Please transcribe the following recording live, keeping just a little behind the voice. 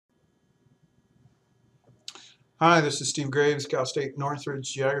Hi, this is Steve Graves, Cal State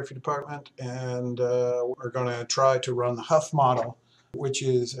Northridge Geography Department, and we're going to try to run the Huff Model, which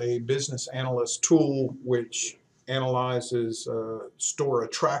is a business analyst tool which analyzes store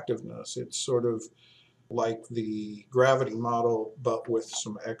attractiveness. It's sort of like the gravity model, but with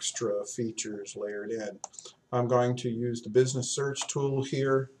some extra features layered in. I'm going to use the business search tool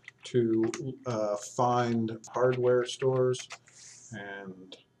here to find hardware stores,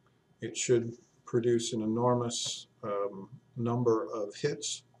 and it should produce an enormous number of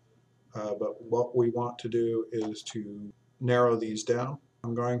hits, but what we want to do is to narrow these down.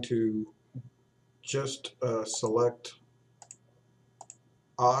 I'm going to just select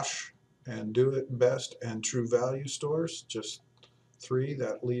OSH and do it best and true value stores, just 3.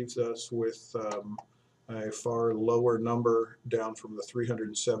 That leaves us with a far lower number down from the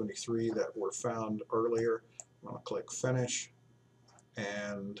 373 that were found earlier. I'm going to click Finish,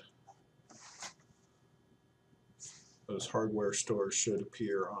 and those hardware stores should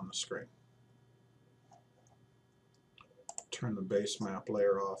appear on the screen. Turn the base map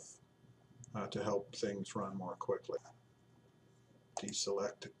layer off to help things run more quickly.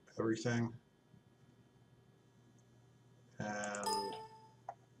 Deselect everything and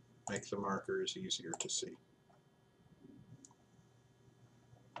make the markers easier to see.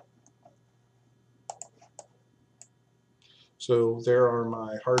 So there are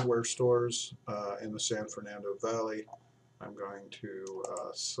my hardware stores in the San Fernando Valley. I'm going to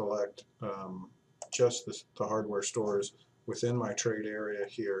select just the hardware stores within my trade area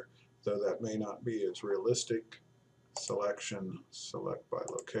here, though that may not be as realistic. Selection, select by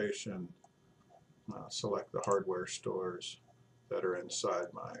location, select the hardware stores that are inside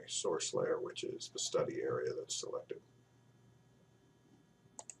my source layer, which is the study area that's selected.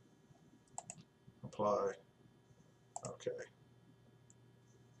 Apply. Okay.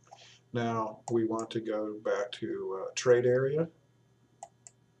 Now we want to go back to trade area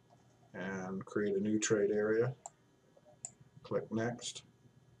and create a new trade area. Click Next.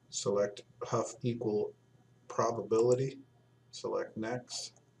 Select Huff equal probability. Select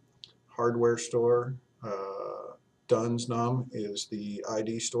Next. Hardware store. Duns Num is the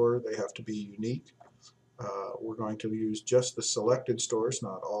ID store. They have to be unique. We're going to use just the selected stores,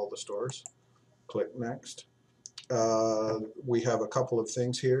 not all the stores. Click Next. We have a couple of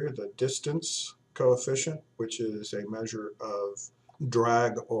things here. The distance coefficient, which is a measure of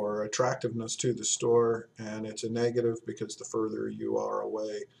drag or attractiveness to the store, and it's a negative because the further you are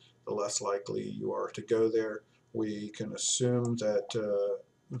away, the less likely you are to go there. We can assume that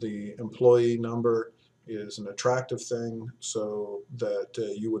the employee number is an attractive thing, so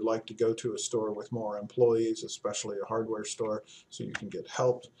that you would like to go to a store with more employees, especially a hardware store, so you can get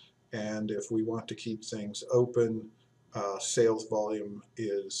help. And if we want to keep things open, sales volume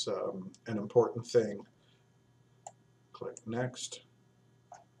is an important thing. Click Next.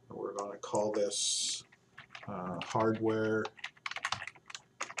 We're going to call this hardware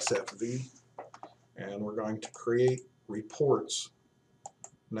SFV, and we're going to create reports.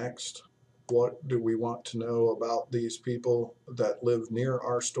 Next, what do we want to know about these people that live near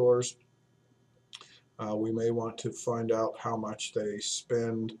our stores? We may want to find out how much they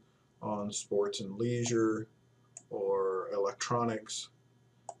spend on sports and leisure or electronics,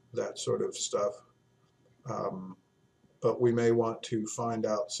 that sort of stuff. But we may want to find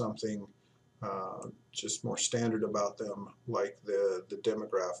out something just more standard about them, like the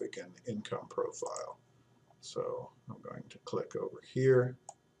demographic and income profile. So I'm going to click over here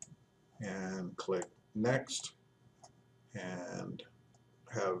and click Next and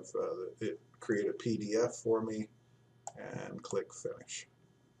have it create a PDF for me, and click Finish.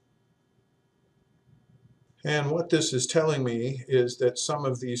 And what this is telling me is that some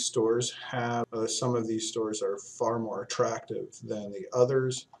of these stores are far more attractive than the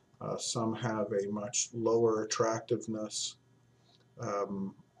others. Some have a much lower attractiveness.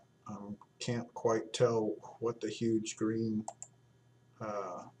 Can't quite tell what the huge green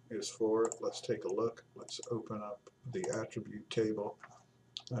is for. Let's take a look. Let's open up the attribute table,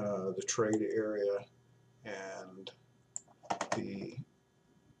 the trade area, and the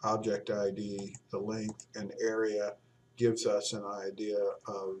object ID, the length and area gives us an idea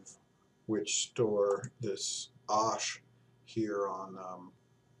of which store. This OSH here on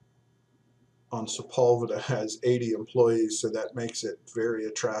Sepulveda has 80 employees, so that makes it very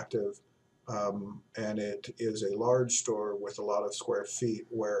attractive, and it is a large store with a lot of square feet,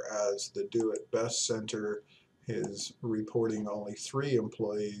 whereas the Do It Best Center is reporting only 3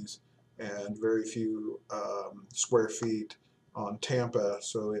 employees and very few square feet on Tampa,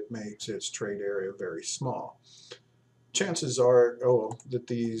 so it makes its trade area very small. chances are that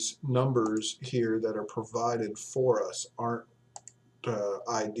these numbers here that are provided for us aren't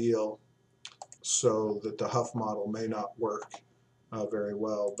ideal, so that the Huff model may not work very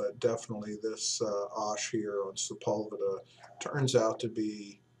well, but definitely this OSH here on Sepulveda turns out to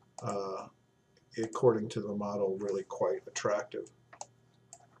be, according to the model, really quite attractive.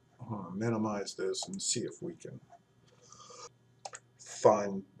 I'm going to minimize this and see if we can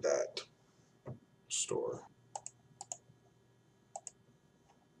find that store.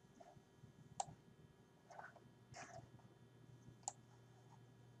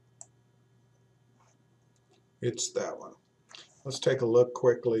 It's that one. Let's take a look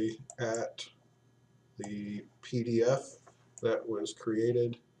quickly at the PDF that was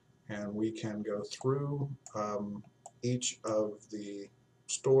created, and we can go through each of the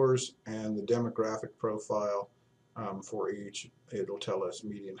stores and the demographic profile for each. It'll tell us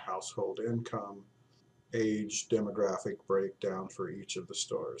median household income, age, demographic breakdown for each of the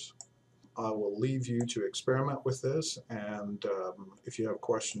stores. I will leave you to experiment with this, and if you have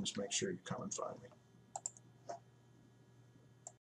questions, make sure you come and find me.